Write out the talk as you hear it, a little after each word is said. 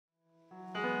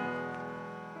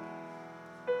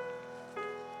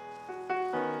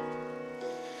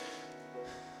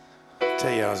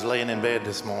tell you, I was laying in bed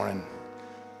this morning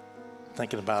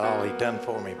thinking about all He'd done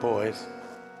for me, boys.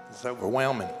 It's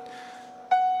overwhelming.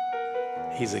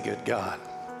 He's a good God.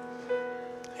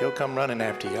 He'll come running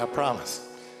after you, I promise.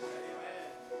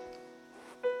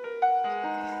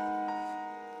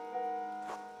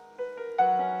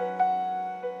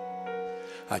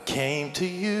 I came to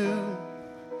you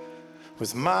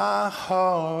with my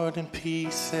heart in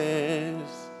pieces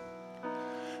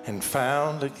and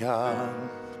found a God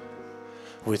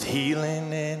with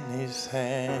healing in His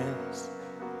hands.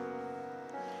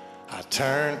 I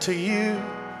turned to you,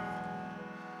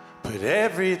 put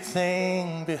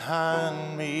everything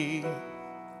behind me,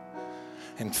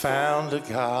 and found a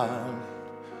God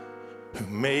who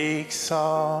makes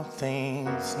all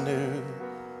things new.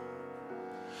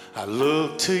 I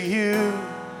look to you,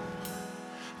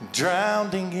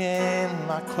 drowning in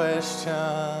my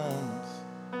questions,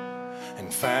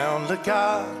 and found a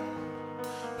God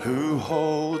who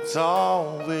holds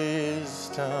all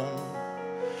wisdom.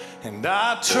 And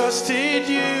I trusted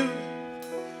you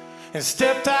and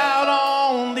stepped out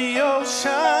on the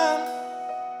ocean.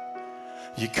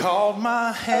 You called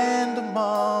my hand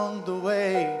among the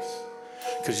waves,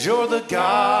 'cause you're the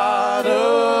God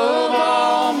of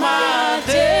all my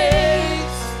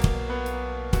days.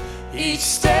 Each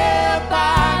step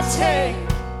I take,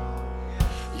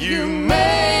 you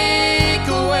make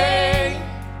a way,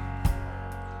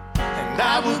 and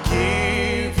I will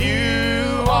give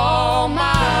you all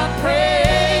my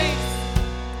praise.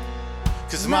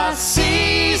 'Cause my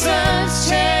seasons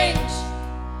change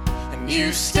and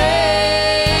you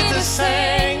stay the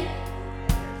same.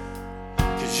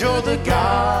 'Cause you're the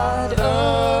God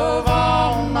of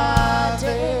all my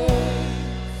days.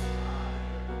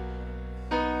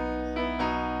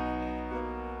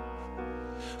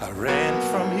 I ran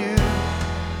from you,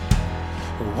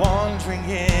 wandering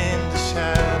in the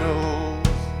shadows,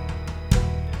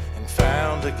 and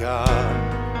found a God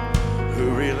who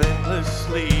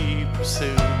relentlessly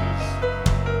pursues.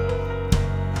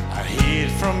 I hid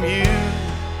from you,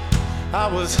 I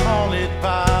was haunted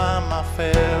by my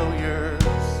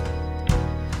failures,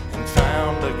 and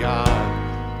found a God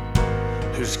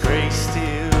whose grace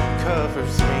still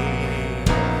covers me.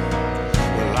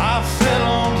 Well, I fell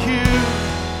on you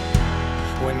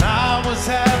when I was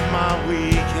at my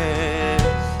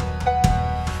weakest,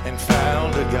 and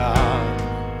found a God,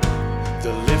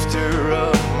 the lifter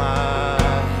of my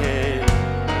head.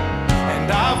 And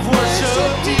I've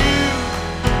worshiped you,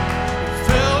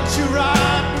 felt you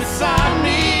right beside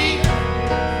me,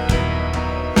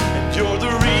 and you're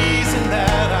the reason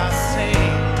that I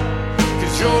sing.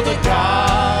 'Cause you're the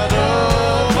God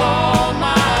of all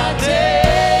my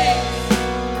days.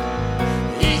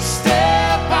 Each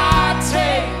step I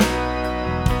take,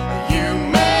 you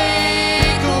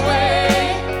make a way,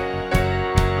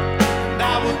 and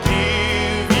I will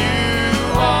give you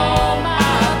all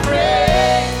my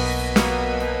praise.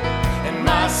 And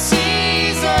my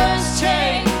seasons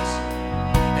change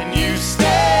and you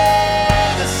stay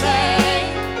the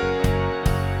same.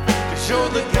 'Cause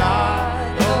you're the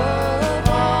God of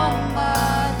all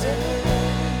my days.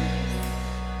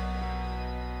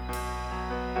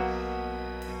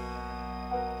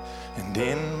 And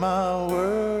in my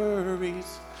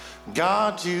worries,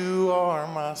 God, you are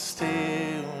my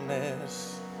stillness.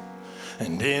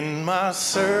 And in my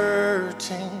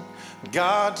searching,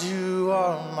 God, you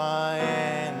are my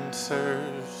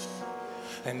answers.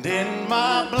 And in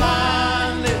my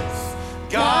blindness,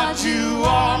 God, you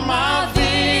are my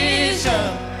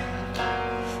vision.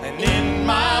 And in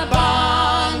my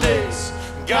bondage,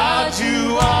 God,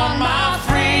 you are my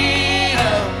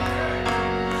freedom.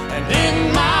 And in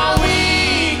my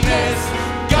weakness,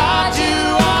 God, you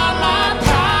are my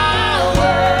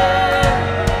power.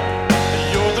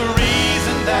 You're the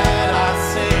reason that I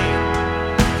sing,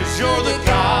 'cause you're the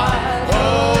God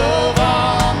of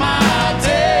all my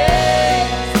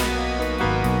days.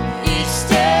 Each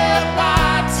step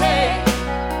I take,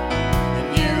 and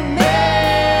you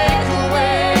make a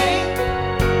way,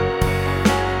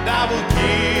 and I will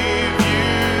give you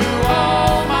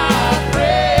all my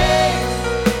praise.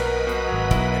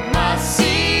 And my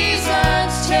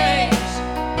seasons change,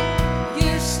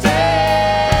 you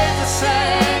stay the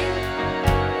same.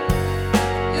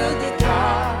 You're the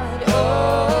God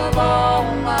of all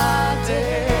my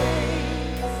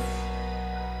days.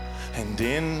 And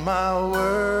in my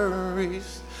worries,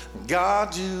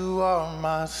 God, you are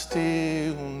my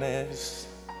stillness.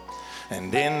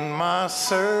 And in my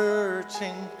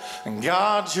searching,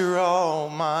 God, you're all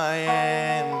my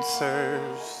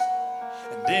answers.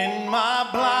 And in my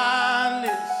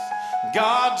blindness,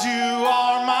 God, you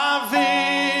are my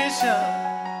vision.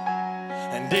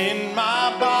 And in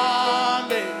my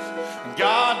bondage,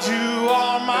 God, you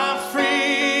are my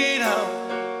freedom.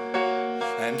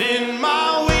 And in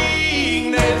my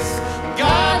weakness,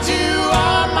 God, you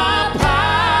are my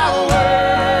power.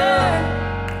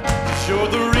 'Cause you're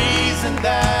the reason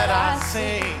that I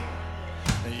sing.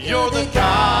 You're the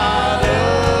God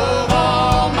of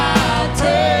all my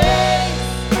days.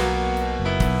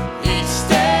 Each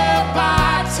step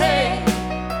I take,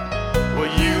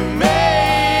 will you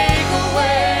make a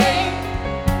way?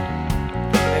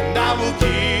 And I will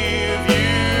give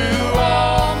you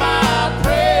all my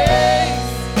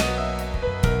praise.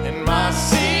 And my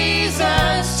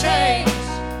seasons change,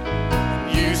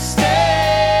 and you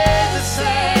stay the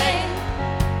same.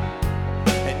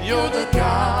 And you're the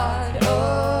God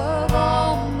of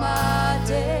all my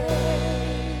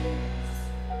days.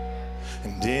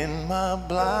 And in my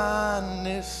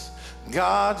blindness,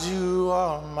 God, you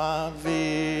are my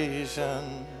vision.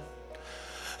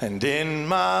 And in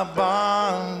my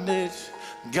bondage,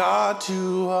 God,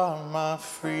 you are my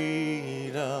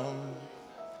freedom.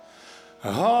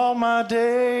 All my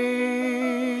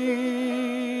days